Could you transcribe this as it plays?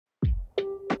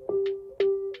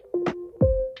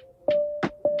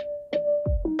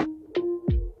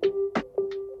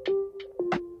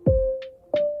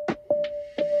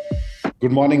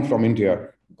Good morning from India.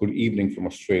 Good evening from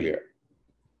Australia.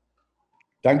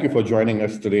 Thank you for joining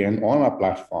us today. And on our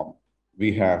platform,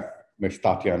 we have Ms.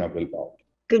 Tatiana Bilbao.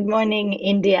 Good morning,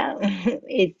 India.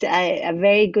 It's a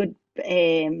very good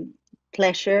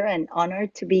pleasure and honor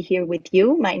to be here with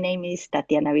you. My name is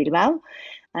Tatiana Bilbao,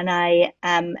 and I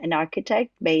am an architect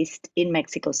based in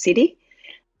Mexico City,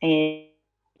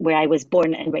 where I was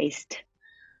born and raised,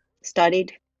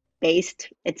 studied,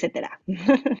 based, etc.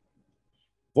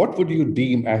 What would you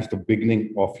deem as the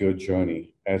beginning of your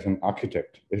journey as an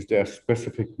architect? Is there a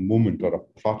specific moment or a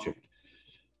project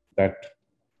that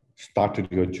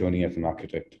started your journey as an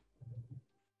architect?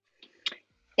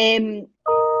 Um,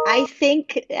 I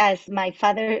think, as my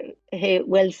father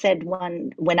well said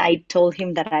when I told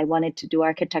him that I wanted to do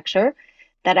architecture,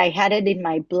 that I had it in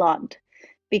my blood,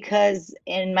 because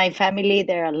in my family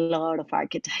there are a lot of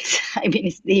architects. I mean,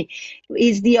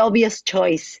 it's the obvious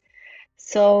choice.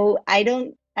 So I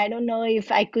don't know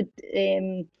if I could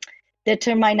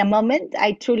determine a moment.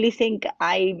 I truly think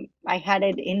I had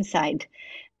it inside.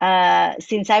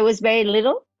 Since I was very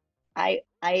little, I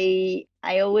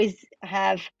always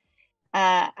have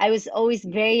I was always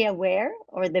very aware,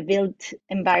 or the built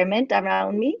environment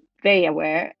around me, very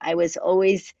aware. I was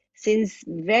always, since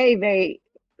very, very,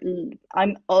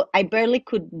 I barely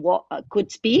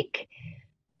could speak,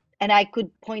 and I could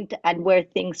point at where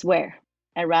things were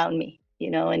around me,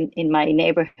 in my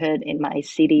neighborhood, in my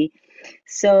city.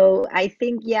 So I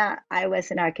think, yeah, I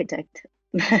was an architect.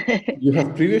 You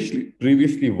have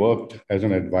previously worked as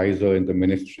an advisor in the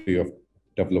Ministry of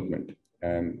Development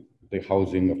and the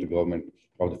housing of the government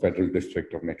of the Federal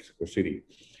District of Mexico City.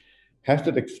 Has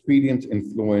that experience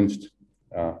influenced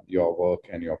your work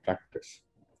and your practice?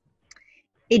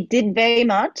 It did very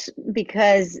much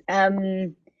because,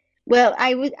 well,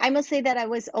 I must say that I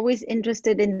was always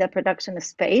interested in the production of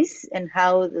space and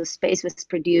how the space was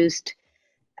produced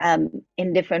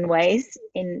in different ways.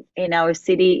 In our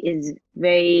city is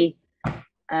very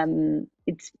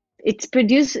it's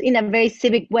produced in a very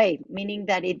civic way, meaning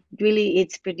that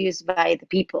it's produced by the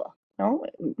people, no,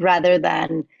 rather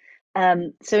than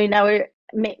so in our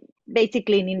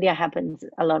basically in India happens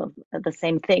a lot of the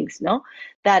same things, no,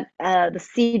 that the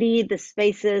city, the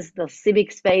spaces, the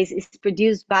civic space is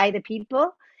produced by the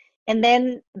people, and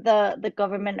then the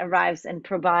government arrives and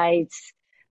provides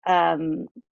um,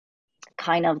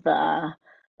 kind of the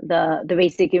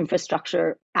basic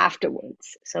infrastructure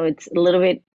afterwards. So it's a little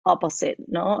bit opposite,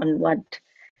 no, on what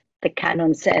the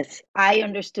canon says. I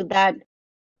understood that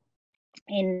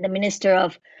in the minister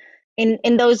of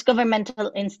in those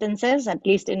governmental instances, at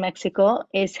least in Mexico,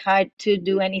 it's hard to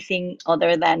do anything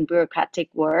other than bureaucratic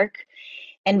work.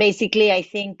 And basically, I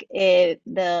think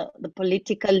the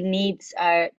political needs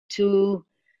are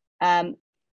um,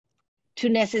 too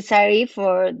necessary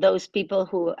for those people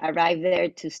who arrive there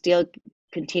to still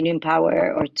continue in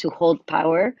power or to hold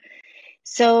power.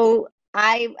 So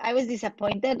I was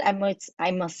disappointed, I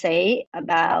must say,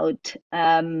 about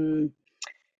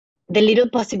the little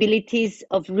possibilities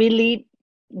of really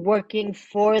working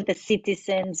for the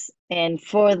citizens and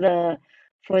for the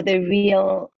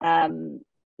real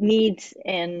needs,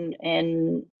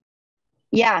 and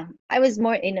yeah, I was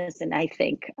more innocent, I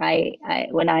think.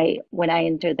 When I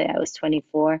entered there, I was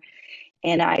 24,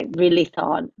 and I really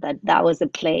thought that that was a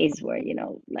place where,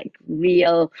 like,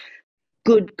 real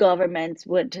good governments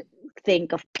would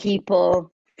think of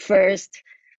people first.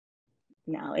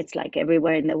 Now it's like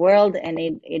everywhere in the world, and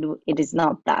it is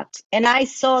not that. And I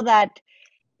saw that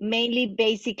mainly,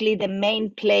 basically, the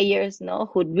main players, no,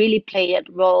 who really play a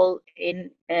role in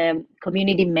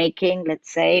community making,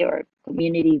 let's say, or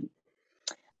community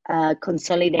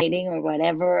consolidating or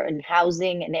whatever, and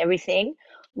housing and everything,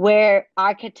 were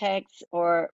architects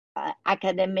or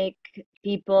academic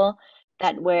people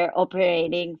that were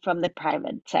operating from the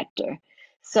private sector.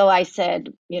 So I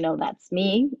said, that's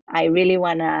me. I really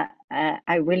wanna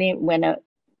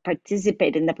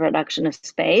participate in the production of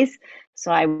space.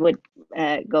 So I would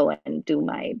go and do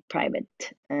my private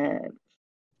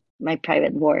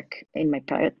work in my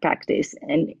private practice,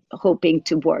 and hoping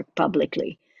to work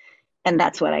publicly. And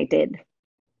that's what I did.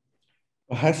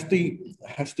 Has the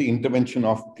intervention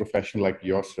of professional like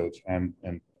yourselves and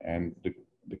the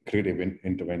creative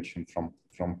intervention from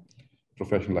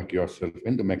professional like yourself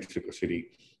in the Mexico City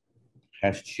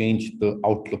has changed the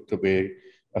outlook, the way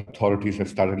authorities have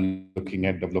started looking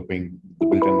at developing the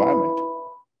built environment?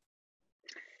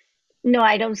 No,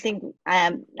 I don't think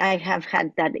I have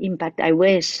had that impact. I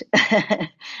wish. I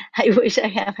wish I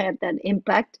have had that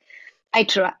impact.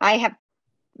 I have,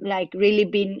 like, really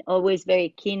been always very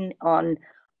keen on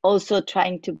also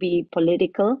trying to be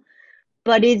political,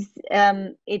 but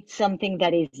it's something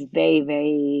that is very,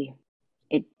 very,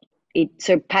 it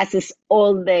surpasses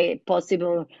all the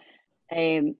possible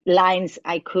lines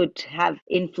I could have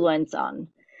influence on.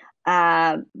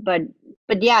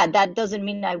 But yeah, that doesn't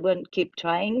mean I won't keep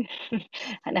trying,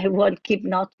 and I won't keep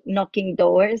not knocking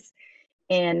doors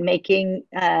and making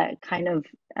kind of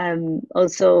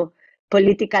also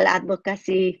political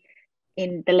advocacy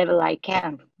in the level I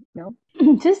can. No.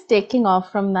 Just taking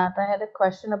off from that, I had a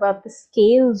question about the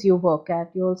scales you work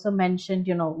at. You also mentioned,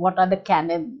 what are the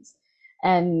canons,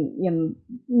 and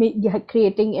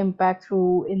creating impact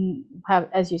through have,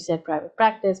 as you said, private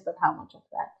practice, but how much of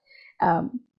that?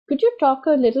 Could you talk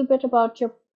a little bit about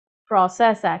your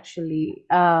process actually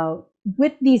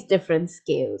with these different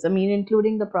scales? I mean,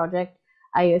 including the project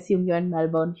I assume you're in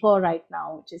Melbourne for right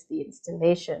now, which is the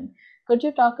installation. Could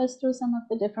you talk us through some of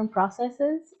the different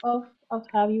processes of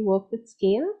how you work with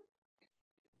scale?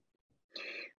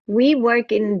 We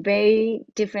work in very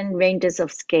different ranges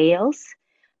of scales.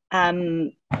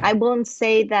 I won't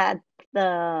say that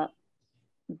the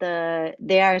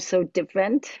they are so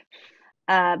different,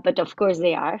 but of course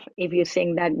they are. If you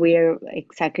think that we're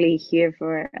exactly here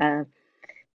for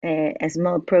a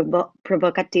small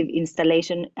provocative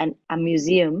installation and a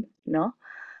museum, no.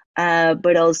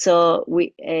 But also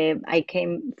I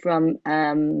came from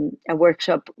a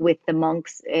workshop with the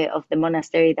monks of the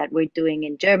monastery that we're doing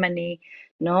in Germany,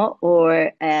 no,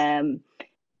 or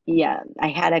yeah, I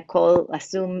had a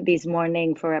Zoom this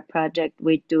morning for a project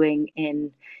we're doing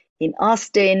in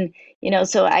Austin,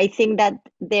 so I think that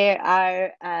there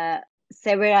are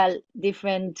several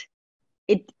different,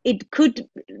 it could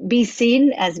be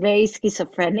seen as very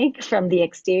schizophrenic from the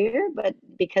exterior, but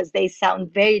because they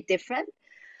sound very different,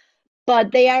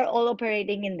 but they are all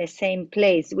operating in the same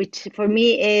place, which for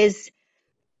me is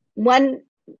one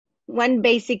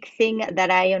basic thing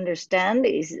that I understand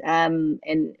is,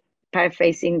 and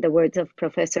paraphrasing the words of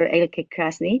Professor Elke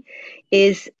Krasny,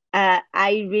 is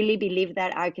I really believe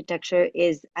that architecture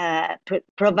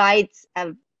provides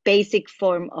a basic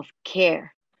form of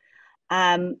care,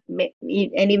 and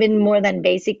even more than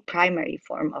basic, primary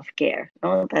form of care.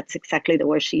 No, that's exactly the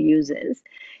word she uses,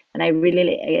 and I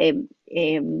really,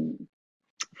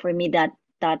 for me,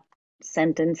 that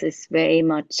sentence is very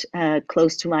much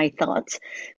close to my thoughts,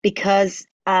 because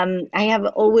I have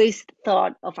always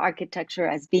thought of architecture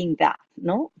as being that,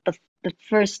 no, the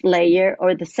first layer,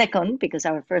 or the second, because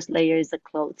our first layer is the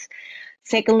clothes,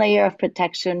 second layer of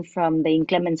protection from the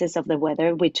inclemencies of the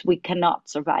weather, which we cannot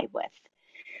survive with.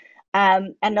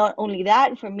 And not only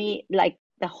that, for me, like,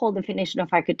 the whole definition of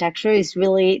architecture is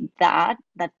really that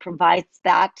provides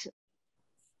that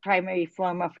primary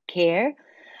form of care,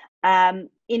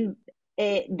 in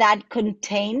that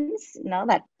contains,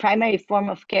 that primary form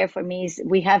of care. For me, is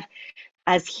we have,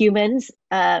 as humans,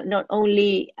 not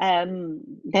only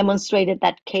demonstrated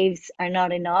that caves are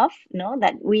not enough,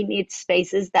 that we need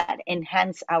spaces that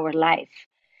enhance our life.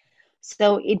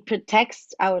 So it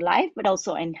protects our life, but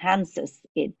also enhances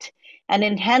it. And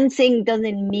enhancing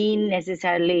doesn't mean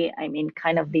necessarily, I mean,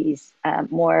 kind of these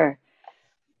more,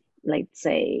 let's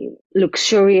say,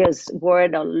 luxurious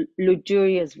word or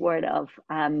luxurious word of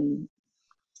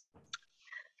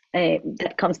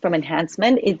that comes from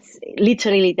enhancement. It's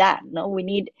literally that. No, we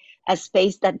need a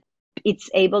space that it's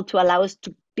able to allow us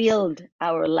to build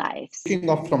our lives. Picking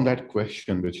up from that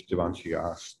question which Devanshi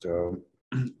asked,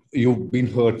 you've been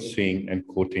heard saying and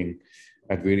quoting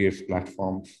at various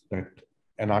platforms that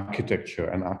an architect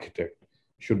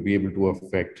should be able to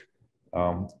affect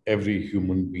every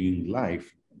human being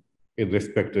life,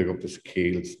 irrespective of the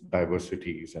scales,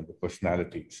 diversities, and the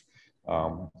personalities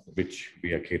which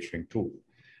we are catering to.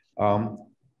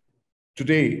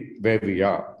 Today, where we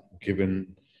are,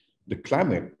 given the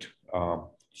climate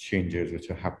changes which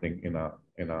are happening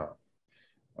in our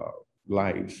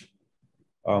lives,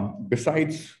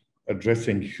 besides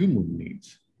addressing human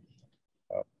needs,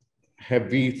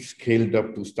 have we scaled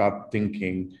up to start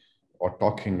thinking or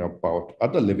talking about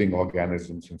other living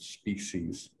organisms and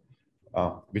species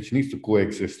which needs to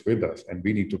coexist with us, and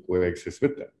we need to coexist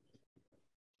with them?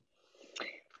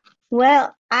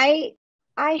 Well, I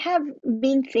have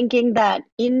been thinking that,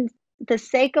 in the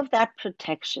sake of that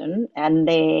protection and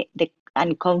the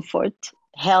and comfort,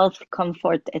 health,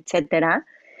 comfort, etc.,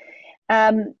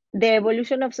 the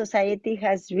evolution of society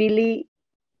has really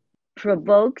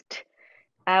provoked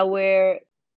our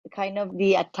kind of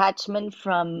the attachment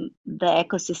from the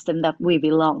ecosystem that we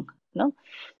belong. No,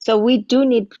 so we do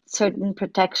need certain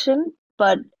protection,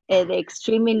 but the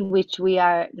extreme in which we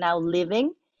are now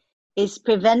living is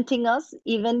preventing us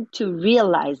even to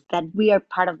realize that we are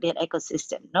part of that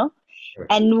ecosystem. No, Right.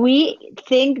 and we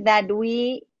think that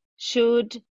we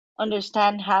should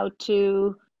understand how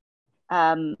to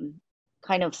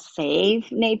kind of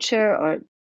save nature or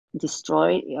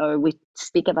destroy, or we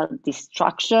speak about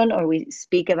destruction, or we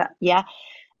speak about,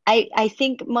 I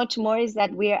think much more is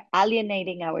that we are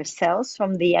alienating ourselves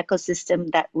from the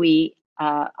ecosystem that we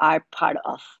are part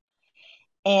of.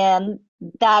 And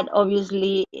that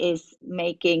obviously is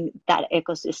making that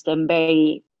ecosystem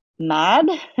very mad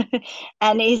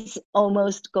and is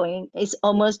almost on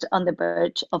the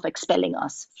verge of expelling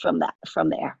us from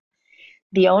there.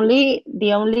 The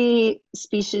only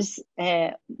species,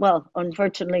 well,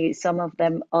 unfortunately, some of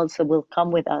them also will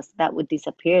come with us, that would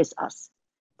disappear us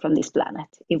from this planet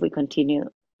if we continue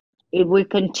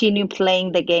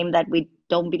playing the game that we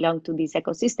don't belong to this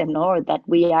ecosystem, nor that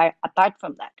we are apart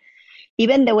from that.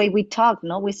 Even the way we talk,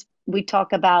 no, we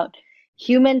talk about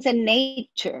humans and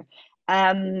nature.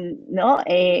 How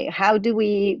do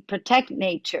we protect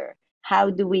nature? How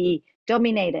do we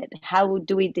dominate it? How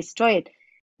do we destroy it?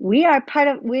 We're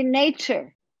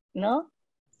nature, no?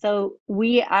 So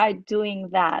we are doing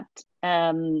that,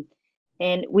 and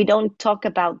we don't talk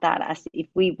about that as if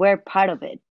we were part of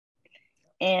it.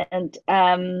 And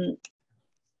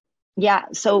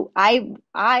so I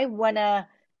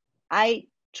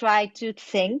try to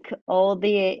think all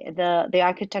the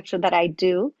architecture that I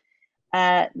do,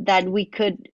 that we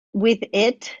could with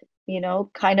it,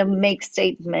 kind of make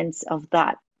statements of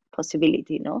that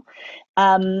possibility,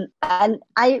 and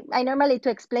I normally, to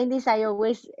explain this, I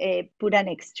always put an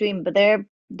extreme, but there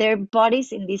are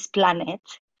bodies in this planet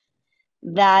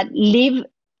that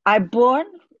are born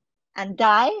and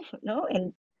die,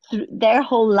 and their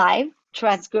whole life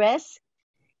transgress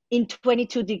in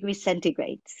 22 degrees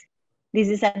centigrade. This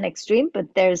is an extreme,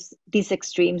 but there's these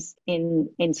extremes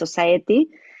in society.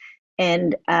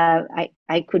 And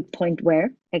I could point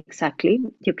where exactly.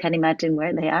 You can imagine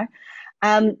where they are.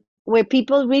 Where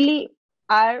people really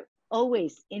are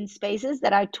always in spaces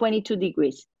that are 22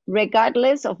 degrees,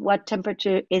 regardless of what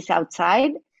temperature is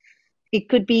outside. It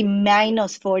could be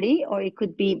minus 40 or it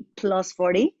could be plus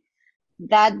 40.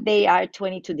 That they are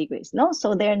 22 degrees, no?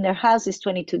 So they're in their house, is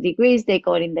 22 degrees. They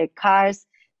go in their cars,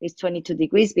 it's 22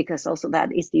 degrees, because also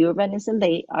that is the urbanism.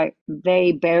 They are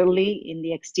very barely in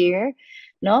the exterior,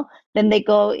 no? Then they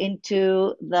go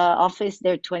into the office,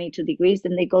 they're 22 degrees.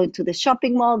 Then they go into the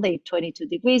shopping mall, they're 22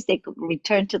 degrees. They could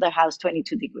return to their house,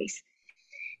 22 degrees.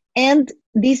 And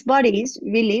these bodies,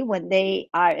 really, when they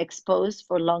are exposed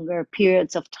for longer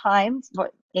periods of time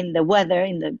in the weather,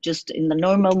 in the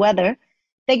normal weather,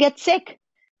 they get sick.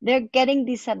 They're getting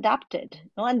disadapted,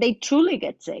 no? And they truly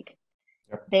get sick.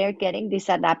 Yep. They're getting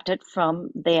disadapted from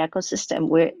the ecosystem,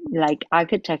 where, like,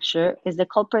 architecture is the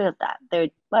culprit of that.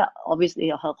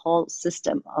 Obviously a whole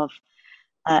system of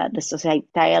the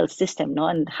societal system, no,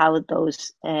 and how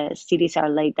those cities are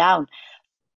laid down.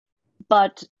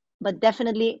 But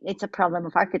definitely it's a problem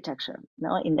of architecture,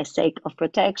 no, in the sake of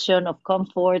protection, of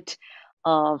comfort,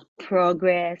 of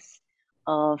progress,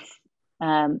 of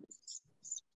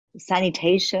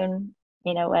sanitation,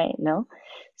 in a way, no?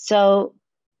 So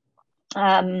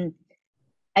I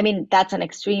mean, that's an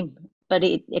extreme, but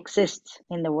it exists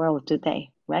in the world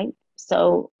today, right?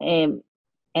 So and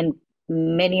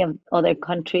many of other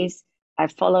countries are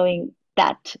following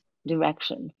that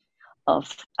direction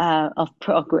of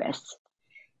progress.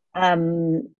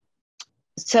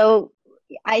 So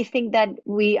I think that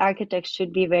we architects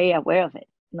should be very aware of it.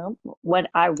 No, what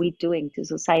are we doing to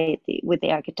society with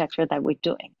the architecture that we're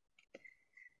doing?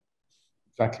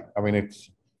 Exactly. I mean,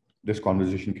 this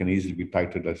conversation can easily be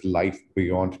titled as "Life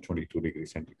Beyond 22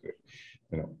 degrees centigrade."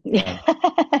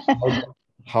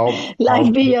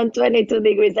 Life beyond 22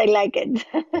 degrees. I like it.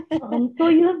 So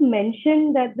you have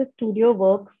mentioned that the studio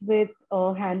works with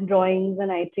hand drawings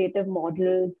and iterative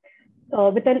models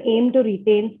with an aim to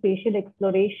retain spatial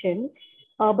exploration.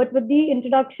 But with the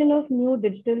introduction of new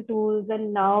digital tools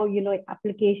and now,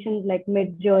 applications like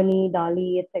Midjourney,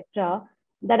 DALL-E, etc.,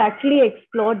 that actually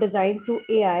explore design through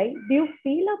AI, do you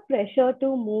feel a pressure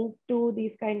to move to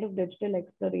these kind of digital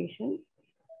explorations?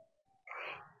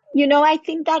 I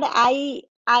think that I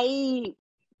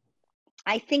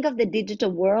think of the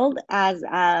digital world as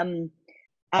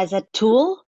a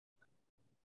tool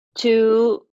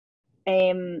to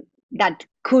that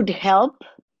could help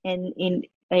in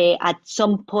at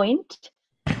some point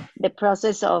the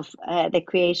process of the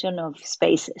creation of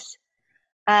spaces.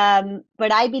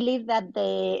 But I believe that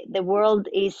the world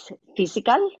is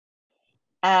physical,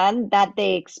 and that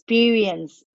the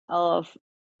experience of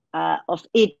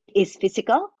it is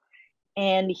physical.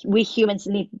 And we humans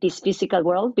need this physical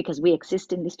world because we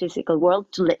exist in this physical world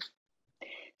to live.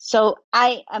 So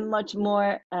I am much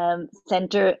more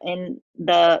centered in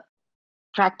the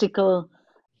practical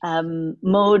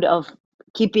mode of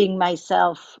keeping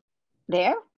myself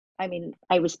there. I mean,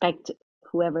 I respect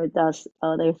whoever does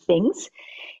other things,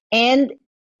 and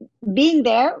being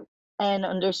there and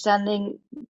understanding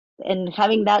and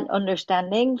having that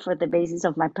understanding for the basis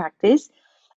of my practice,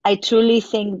 I truly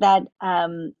think that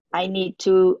I need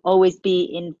to always be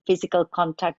in physical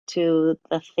contact to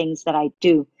the things that I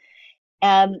do.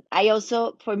 I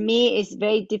also, for me, it's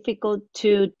very difficult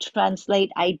to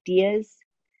translate ideas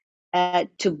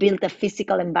to build a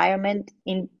physical environment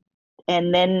in,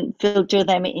 and then filter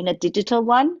them in a digital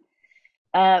one.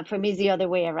 For me, it's the other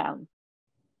way around.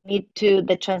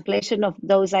 The translation of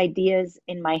those ideas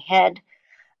in my head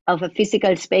of a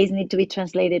physical space need to be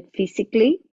translated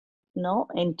physically, no,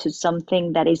 into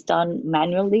something that is done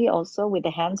manually, also with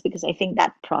the hands, because I think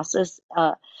that process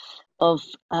of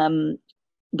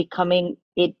becoming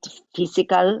it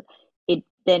physical, it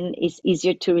then is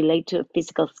easier to relate to a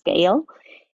physical scale.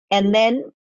 And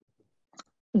then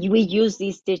we use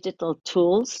these digital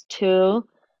tools to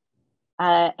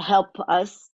help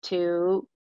us to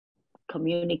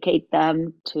communicate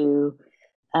them, to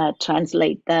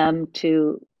translate them,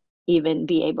 to even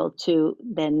be able to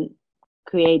then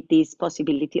create this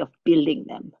possibility of building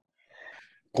them.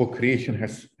 Co-creation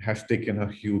has taken a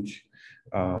huge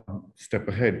step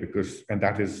ahead, because, and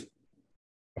that is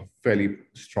a fairly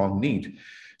strong need.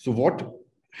 So what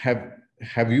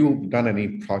have you done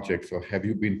any projects, or have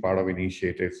you been part of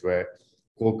initiatives where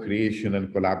co-creation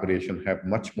and collaboration have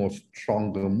much more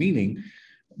stronger meaning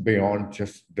beyond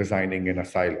just designing in a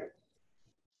silo?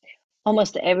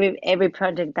 Almost every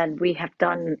project that we have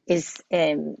done is,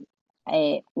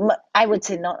 I would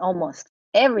say not almost,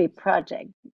 every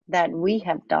project that we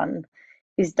have done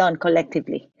is done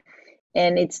collectively.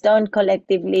 And it's done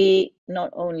collectively, not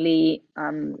only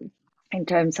in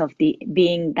terms of the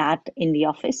being that in the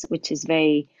office, which is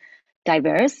very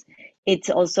diverse.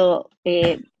 It's also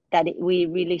that we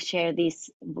really share this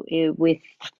with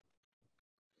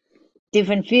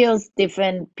different fields,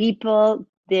 different people.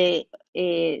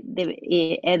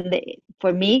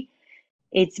 For me,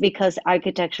 it's because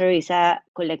architecture is a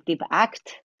collective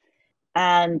act,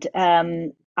 and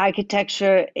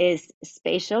architecture is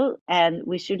spatial, and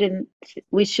we should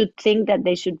think that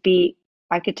they should be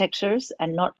architectures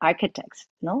and not architects.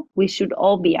 No, we should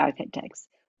all be architects.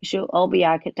 We should all be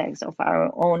architects of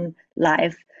our own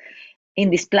life in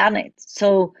this planet.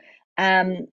 So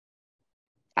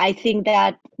I think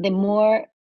that the more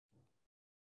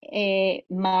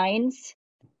minds,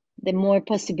 the more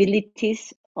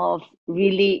possibilities of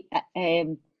really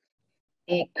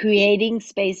creating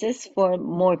spaces for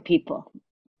more people,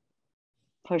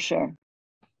 for sure.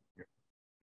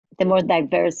 The more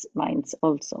diverse minds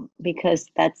also, because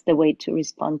that's the way to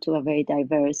respond to a very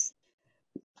diverse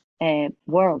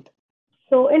world.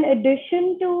 So in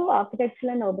addition to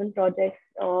architectural and urban projects,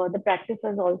 the practice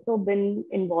has also been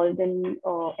involved in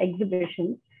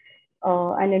exhibitions.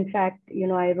 And in fact,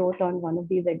 I wrote on one of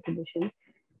these exhibitions.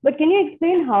 But can you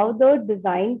explain how the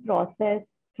design process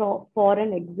for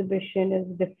an exhibition is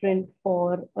different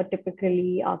for a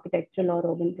typically architectural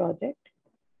or urban project?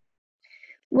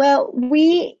 Well,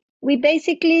 we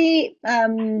basically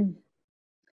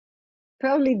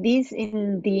probably these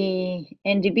in the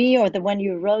NGB or the one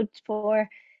you wrote for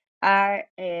are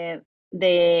the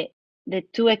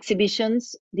two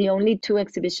exhibitions, the only two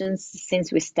exhibitions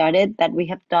since we started that we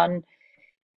have done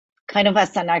kind of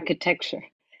as an architecture,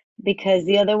 because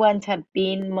the other ones have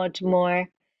been much more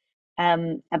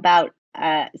about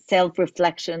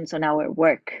self-reflections on our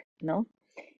work, no?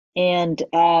 And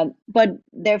but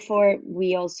therefore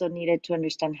we also needed to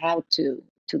understand how to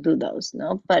do those,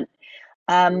 no? But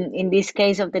in this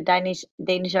case of the Danish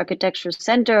Architecture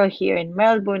Center here in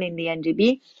Melbourne in the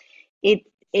NGB, it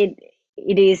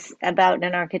is about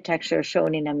an architecture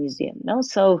shown in a museum, no?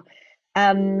 So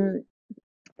the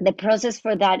process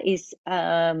for that is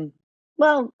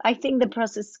well, I think the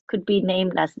process could be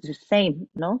named as the same,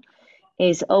 no?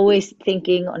 Is always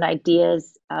thinking on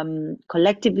ideas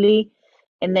collectively,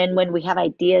 and then when we have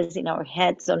ideas in our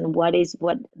heads on what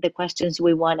the questions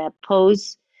we want to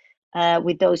pose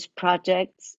with those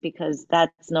projects, because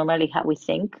that's normally how we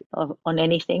think on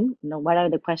anything. What are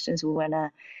the questions we want to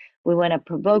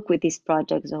provoke with these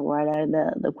projects, or what are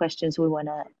the questions we want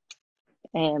to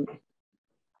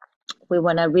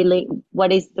really,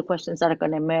 what is the questions that are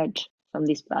going to emerge from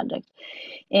this project,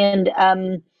 and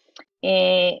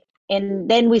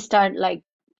then we start like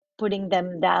putting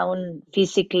them down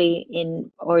physically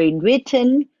in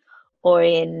written, or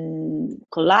in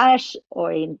collage,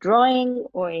 or in drawing,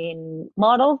 or in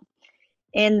model.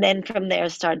 And then from there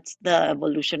starts the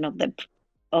evolution of the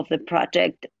of the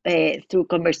project through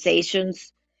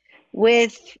conversations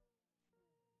with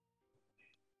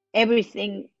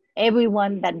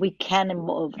everyone that we can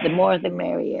involve. The more the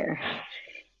merrier.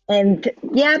 And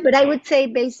yeah, but I would say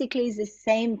basically it's the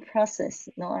same process,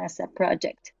 as a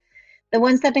project. The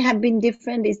ones that have been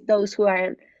different is those who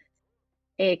are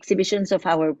exhibitions of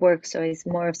our work, so it's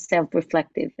more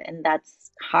self-reflective, and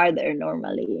that's harder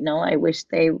normally. I wish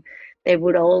they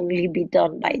would only be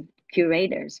done by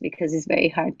curators, because it's very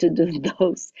hard to do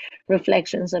those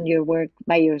reflections on your work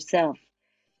by yourself.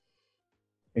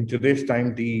 In today's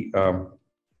time, the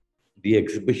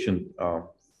exhibition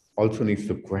also needs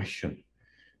to question,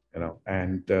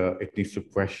 and it needs to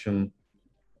question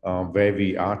where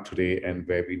we are today and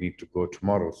where we need to go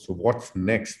tomorrow. So what's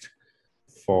next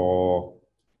for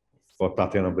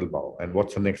Tatiana Bilbao, and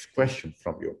what's the next question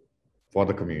from you for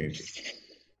the community?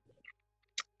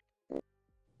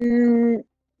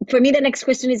 For me, the next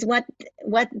question is what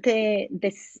the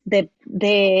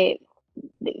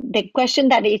question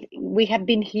that we have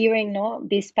been hearing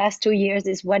these past 2 years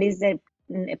is, what is a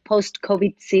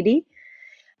post-COVID city?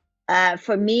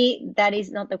 For me, that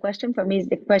is not the question. For me,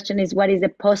 the question is, what is a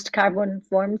post-carbon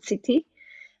formed city?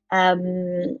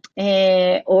 Or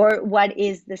what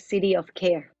is the city of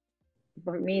care?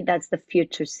 For me, that's the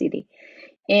future city.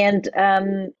 And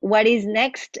what is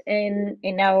next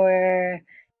in our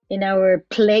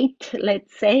plate,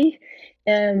 let's say?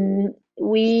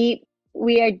 We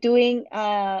are doing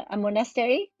a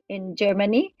monastery in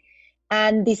Germany,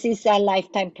 and this is a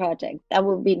lifetime project. That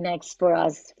will be next for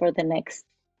us for the next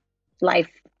life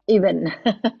even.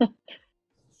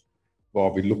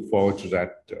 Well, we look forward to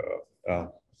that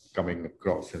coming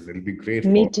across, and it'll be great.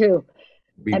 Me too.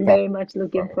 I'm very much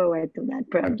looking forward to that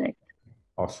project.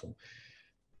 Awesome.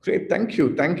 Great. Thank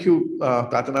you. Thank you,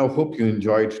 Tatiana. I hope you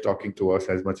enjoyed talking to us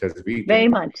as much as we did. Very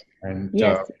much. And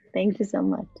yes, thank you so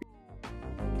much.